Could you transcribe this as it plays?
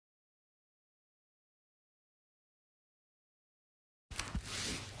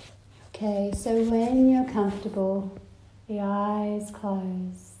Okay, so when you're comfortable, the eyes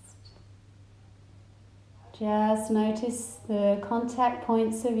closed, just notice the contact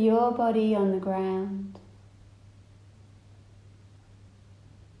points of your body on the ground.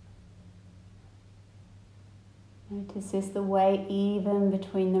 Notice, is the weight even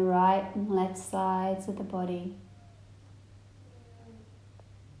between the right and left sides of the body?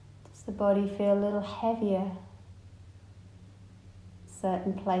 Does the body feel a little heavier in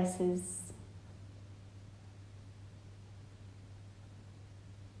certain places?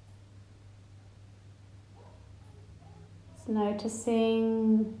 Just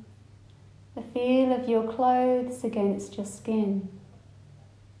noticing the feel of your clothes against your skin.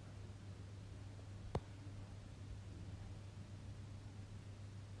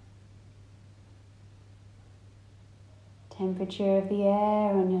 Temperature of the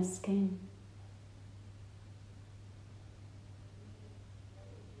air on your skin.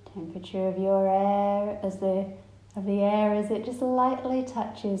 Temperature of your air as the air as it just lightly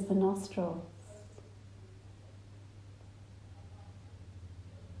touches the nostrils.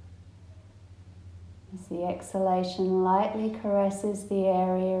 As the exhalation lightly caresses the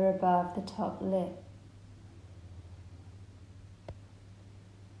area above the top lip.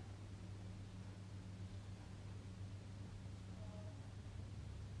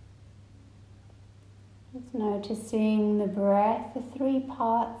 Just noticing the breath, the three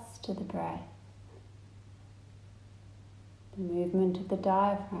parts to the breath. The movement of the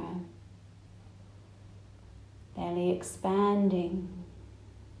diaphragm, belly expanding,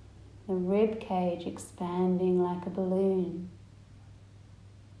 the rib cage expanding like a balloon,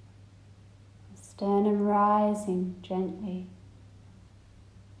 the sternum rising gently.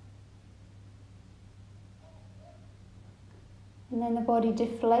 And then the body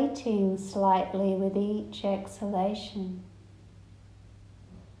deflating slightly with each exhalation.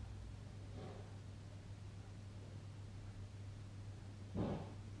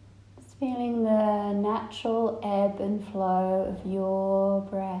 Just feeling the natural ebb and flow of your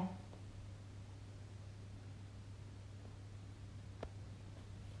breath.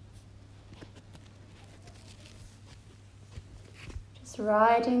 Just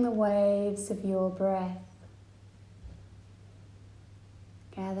riding the waves of your breath.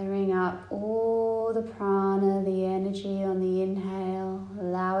 Gathering up all the prana, the energy on the inhale,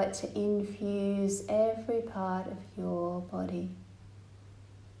 allow it to infuse every part of your body.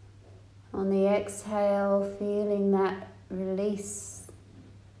 On the exhale, feeling that release,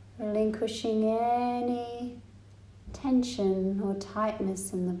 relinquishing any tension or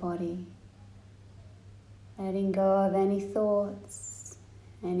tightness in the body, letting go of any thoughts,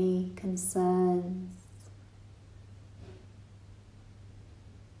 any concerns.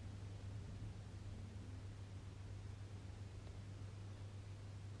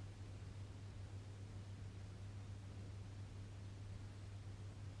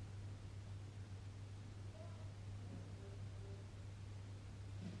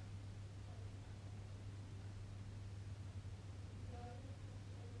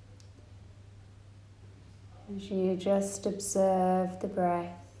 As you just observe the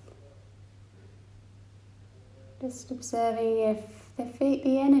breath, just observing if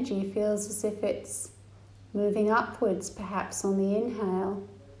the energy feels as if it's moving upwards perhaps on the inhale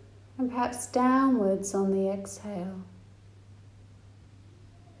and perhaps downwards on the exhale.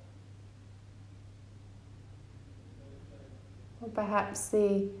 Or perhaps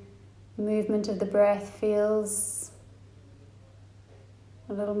the movement of the breath feels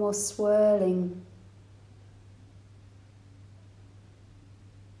a little more swirling.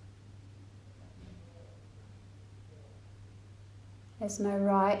 There's no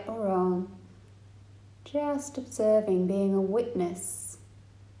right or wrong, just observing, being a witness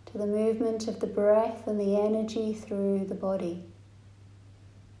to the movement of the breath and the energy through the body.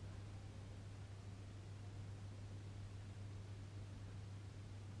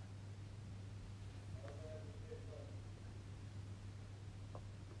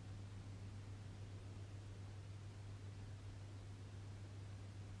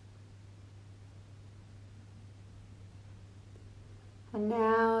 And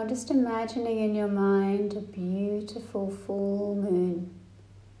now just imagining in your mind a beautiful full moon.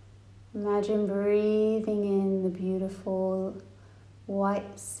 Imagine breathing in the beautiful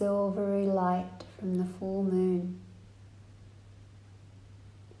white silvery light from the full moon.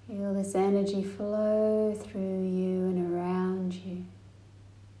 Feel this energy flow through you and around you.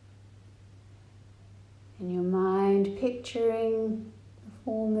 In your mind, picturing the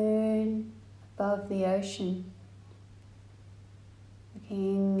full moon above the ocean.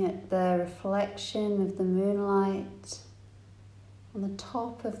 Looking at the reflection of the moonlight on the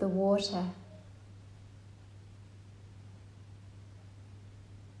top of the water.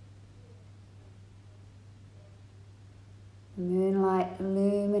 The moonlight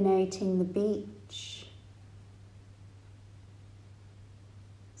illuminating the beach.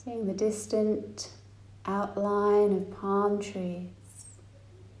 Seeing the distant outline of palm trees.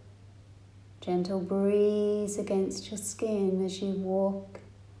 Gentle breeze against your skin as you walk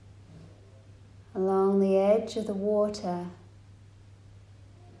along the edge of the water,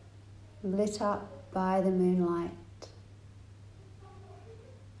 lit up by the moonlight.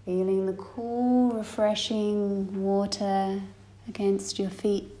 Feeling the cool, refreshing water against your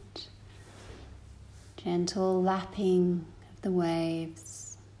feet. Gentle lapping of the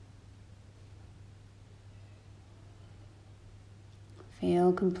waves.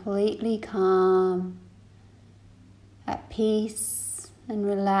 Feel completely calm, at peace and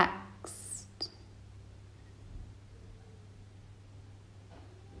relaxed.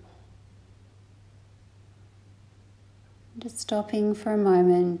 Just stopping for a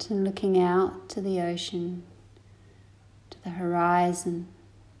moment and looking out to the ocean, to the horizon.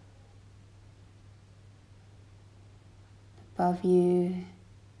 Above you,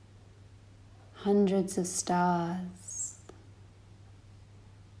 hundreds of stars.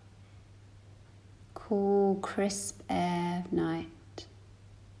 Cool, crisp air of night.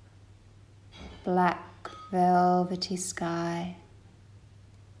 Black, velvety sky.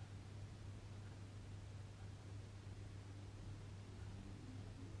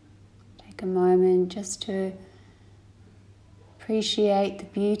 Take a moment just to appreciate the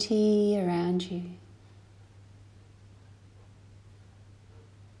beauty around you.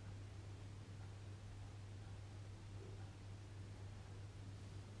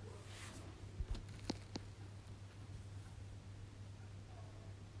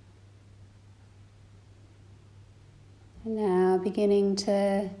 And now beginning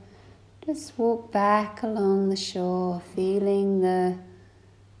to just walk back along the shore, feeling the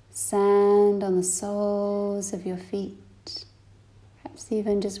sand on the soles of your feet. Perhaps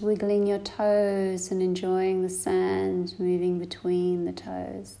even just wiggling your toes and enjoying the sand moving between the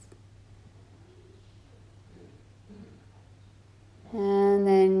toes. And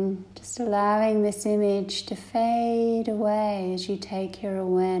then just allowing this image to fade away as you take your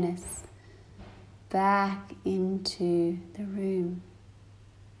awareness back into the room,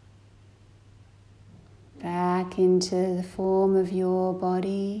 back into the form of your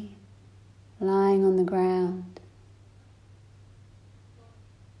body lying on the ground.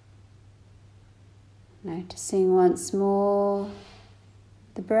 Noticing once more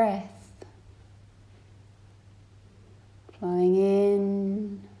the breath flowing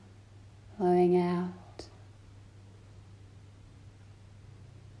in, flowing out.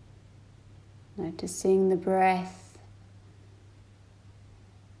 Noticing the breath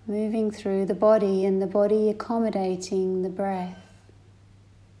moving through the body and the body accommodating the breath.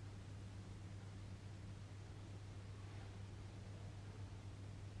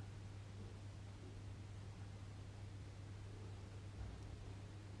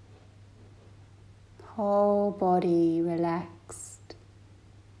 Whole body relaxed.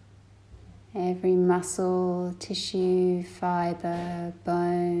 Every muscle, tissue, fiber,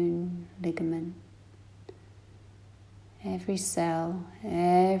 bone, ligament. Every cell,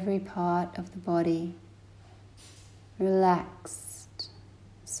 every part of the body relaxed,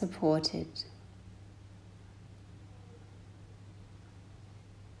 supported.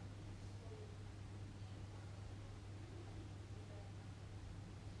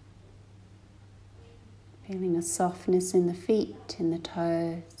 Feeling a softness in the feet, in the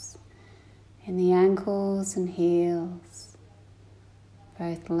toes, in the ankles and heels,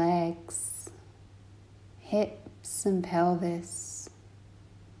 both legs, hips and pelvis,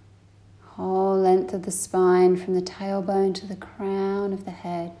 whole length of the spine from the tailbone to the crown of the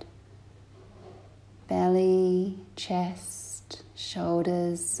head, belly, chest,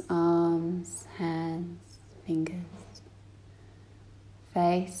 shoulders, arms, hands, fingers,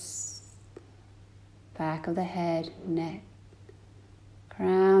 face, back of the head, neck,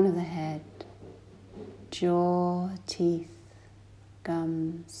 crown of the head, jaw, teeth,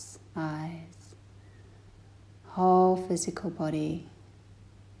 gums, eyes, whole physical body.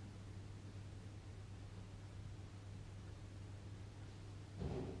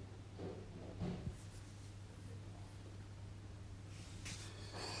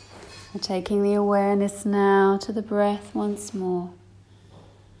 We're taking the awareness now to the breath once more.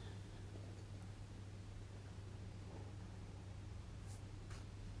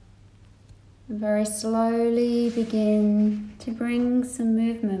 Very slowly begin to bring some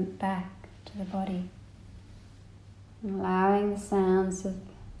movement back to the body. Allowing the sounds of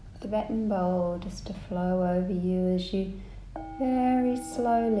the Tibetan bowl just to flow over you as you very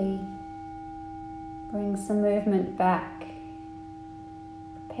slowly bring some movement back,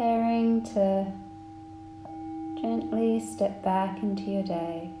 preparing to gently step back into your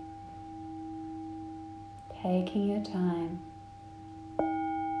day, taking your time.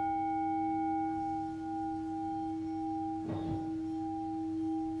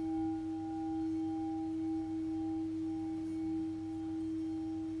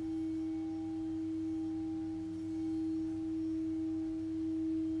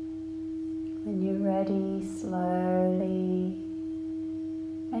 When you're ready, slowly,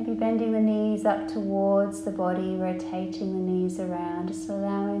 maybe bending the knees up towards the body, rotating the knees around, just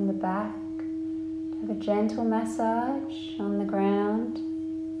allowing the back to have a gentle massage on the ground.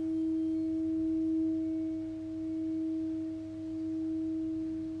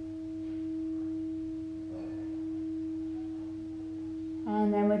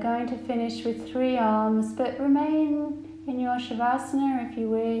 And then we're going to finish with 3 arms, but remain in your Shavasana if you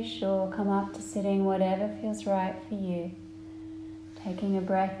wish, or come up to sitting, whatever feels right for you. Taking a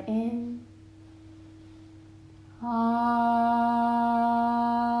breath in.